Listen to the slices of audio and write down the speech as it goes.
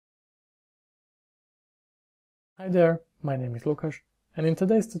Hi there, my name is Lukasz, and in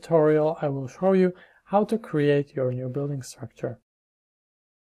today's tutorial I will show you how to create your new building structure.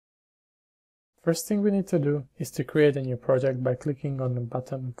 First thing we need to do is to create a new project by clicking on the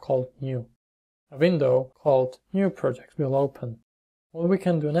button called New. A window called New Project will open. What we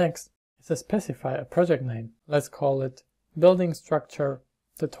can do next is to specify a project name. Let's call it Building Structure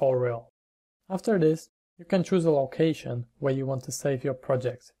Tutorial. After this, you can choose a location where you want to save your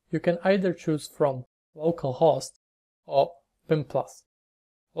project. You can either choose from localhost or BIM+.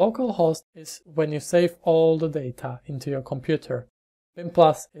 Localhost is when you save all the data into your computer. BIM+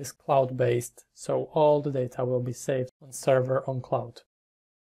 is cloud-based, so all the data will be saved on server on cloud.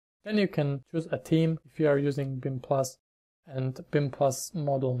 Then you can choose a theme if you are using BIM+ and BIM+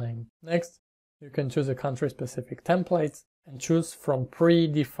 model name. Next, you can choose a country-specific templates and choose from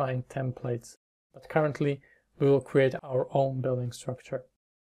predefined templates. But currently, we will create our own building structure.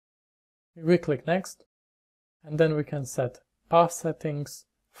 We click Next, and then we can set path settings,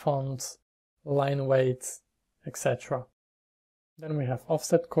 fonts, line weights, etc. Then we have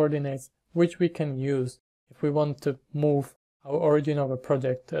offset coordinates, which we can use if we want to move our origin of a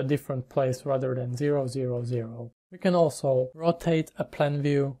project to a different place rather than 0, 0, 0. We can also rotate a plan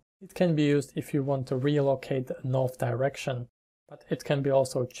view. It can be used if you want to relocate the north direction, but it can be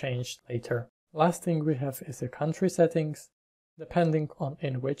also changed later. Last thing we have is the country settings, depending on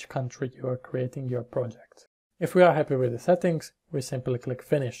in which country you are creating your project. If we are happy with the settings, we simply click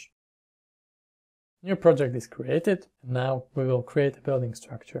Finish. New project is created, and now we will create a building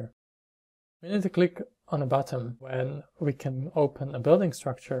structure. We need to click on a button when we can open a building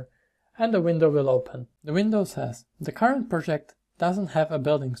structure, and a window will open. The window says, the current project doesn't have a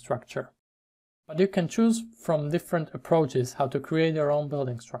building structure. But you can choose from different approaches how to create your own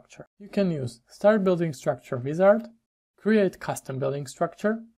building structure. You can use Start Building Structure Wizard, Create Custom Building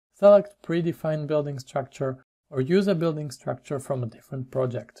Structure, select Predefined Building Structure, or use a building structure from a different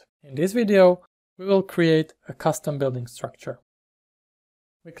project. In this video, we will create a custom building structure.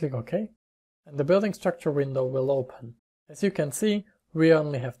 We click OK, and the building structure window will open. As you can see, we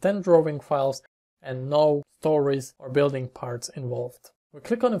only have 10 drawing files and no stories or building parts involved. We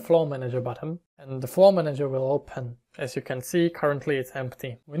click on the Flow Manager button, and the Flow Manager will open. As you can see, currently it's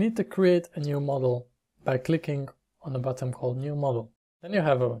empty. We need to create a new model by clicking on the button called New Model. Then you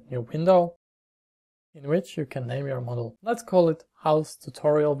have a new window in which you can name your model. Let's call it House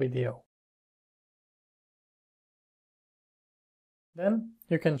Tutorial Video. Then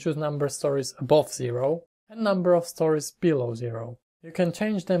you can choose number of stories above 0 and number of stories below 0. You can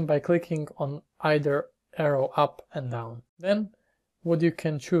change them by clicking on either arrow up and down. Then what you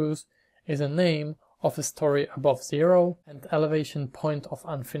can choose is a name of a story above 0 and elevation point of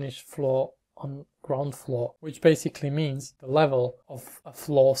unfinished floor on ground floor, which basically means the level of a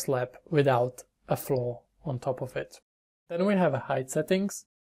floor slab without a floor on top of it. Then we have a height settings,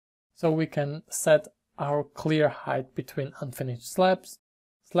 so we can set our clear height between unfinished slabs.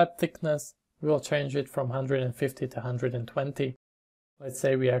 Slab thickness, we will change it from 150 to 120. Let's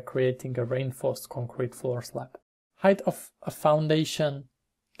say we are creating a reinforced concrete floor slab. Height of a foundation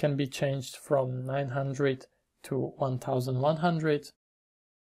can be changed from 900 to 1100.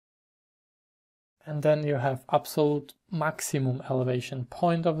 And then you have absolute maximum elevation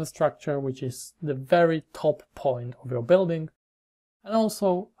point of the structure, which is the very top point of your building. And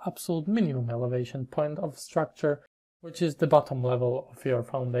also absolute minimum elevation point of structure, which is the bottom level of your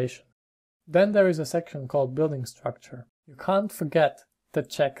foundation. Then there is a section called Building Structure. You can't forget to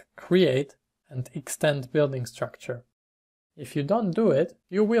check Create and Extend Building Structure. If you don't do it,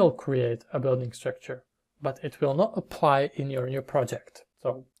 you will create a building structure, but it will not apply in your new project.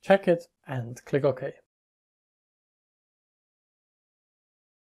 So check it and click OK.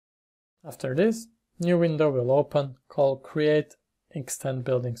 After this, new window will open called Create Extend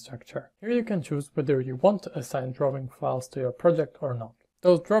Building Structure. Here you can choose whether you want to assign drawing files to your project or not.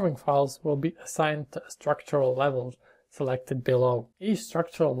 Those drawing files will be assigned to a structural level selected below. Each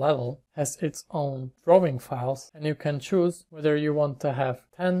structural level has its own drawing files, and you can choose whether you want to have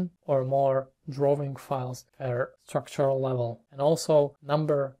 10 or more drawing files per structural level, and also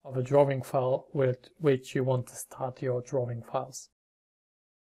number of a drawing file with which you want to start your drawing files.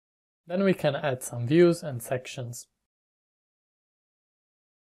 Then we can add some views and sections.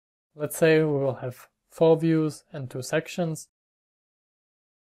 Let's say we will have 4 views and 2 sections.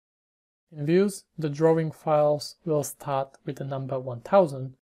 In views, the drawing files will start with the number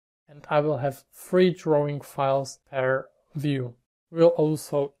 1000, and I will have 3 drawing files per view. We'll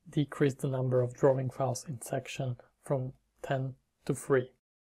also decrease the number of drawing files in section from 10 to 3.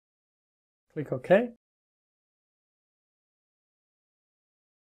 Click OK.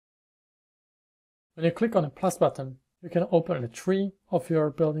 When you click on the plus button, you can open a tree of your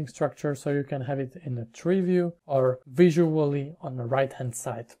building structure, so you can have it in the tree view or visually on the right hand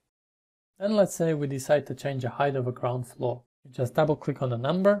side. Then let's say we decide to change the height of a ground floor. You just double click on the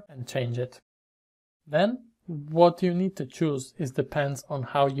number and change it. Then what you need to choose depends on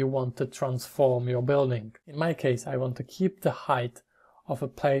how you want to transform your building. In my case, I want to keep the height of a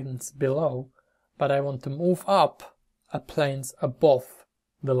planes below, but I want to move up a planes above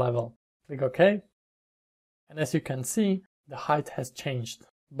the level. Click OK. And as you can see, the height has changed,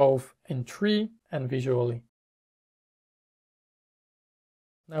 both in tree and visually.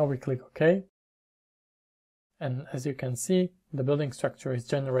 Now we click OK. And as you can see, the building structure is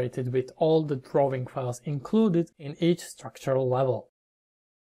generated with all the drawing files included in each structural level.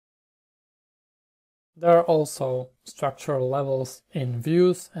 There are also structural levels in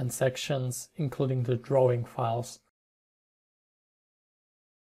views and sections, including the drawing files.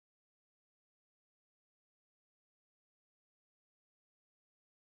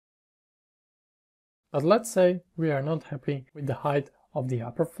 But let's say we are not happy with the height of the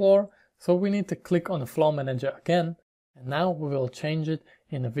upper floor, so we need to click on the floor manager again, and now we will change it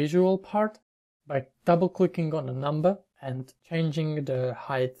in the visual part by double clicking on the number and changing the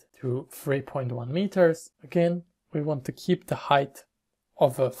height to 3.1 meters. Again, we want to keep the height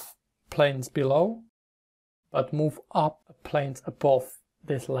of a planes below, but move up a planes above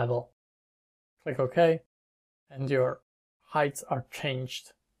this level. Click OK, and your heights are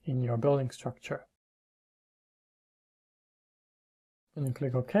changed in your building structure. When you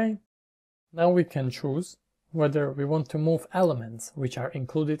click OK, now we can choose whether we want to move elements which are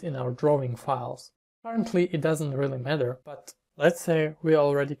included in our drawing files. Currently it doesn't really matter, but let's say we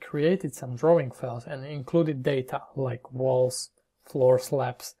already created some drawing files and included data like walls, floor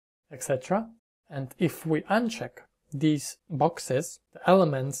slabs, etc. And if we uncheck these boxes, the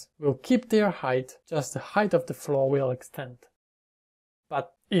elements will keep their height, just the height of the floor will extend.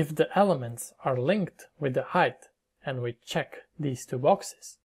 But if the elements are linked with the height and we check these two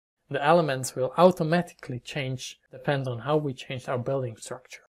boxes, the elements will automatically change, depend on how we change our building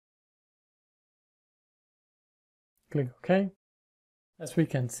structure. Click OK. As we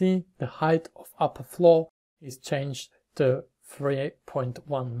can see, the height of upper floor is changed to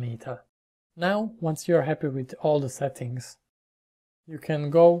 3.1 meter. Now, once you're happy with all the settings, you can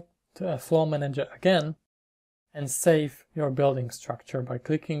go to a floor manager again and save your building structure by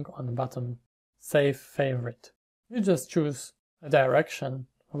clicking on the button Save Favorite. You just choose a direction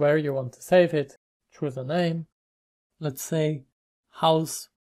where you want to save it, choose a name. Let's say house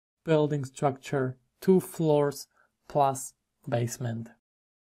building structure 2 floors plus basement.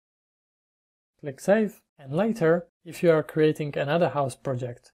 Click Save, and later, if you are creating another house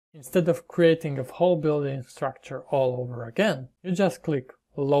project, instead of creating a whole building structure all over again, you just click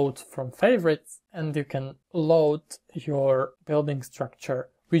Load from Favorites and you can load your building structure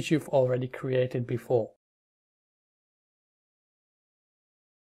which you've already created before.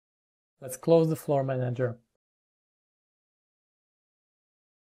 Let's close the floor manager.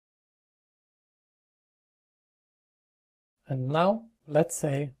 And now, let's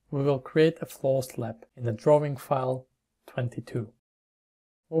say we will create a floor slab in the drawing file 22.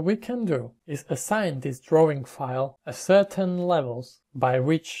 What we can do is assign this drawing file a certain levels by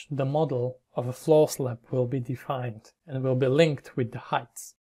which the model of a floor slab will be defined and will be linked with the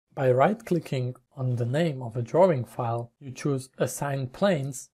heights. By right-clicking on the name of a drawing file, you choose Assign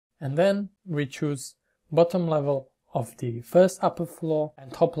Planes, and then we choose bottom level of the first upper floor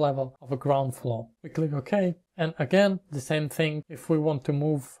and top level of a ground floor. We click OK, and again the same thing. If we want to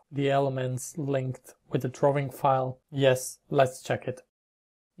move the elements linked with the drawing file, yes, let's check it.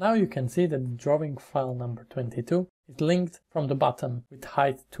 Now you can see that the drawing file number 22 is linked from the bottom with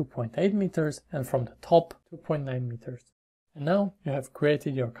height 2.8 meters and from the top 2.9 meters. And now you have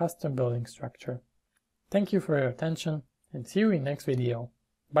created your custom building structure. Thank you for your attention and see you in next video.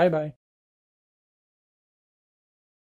 Bye bye.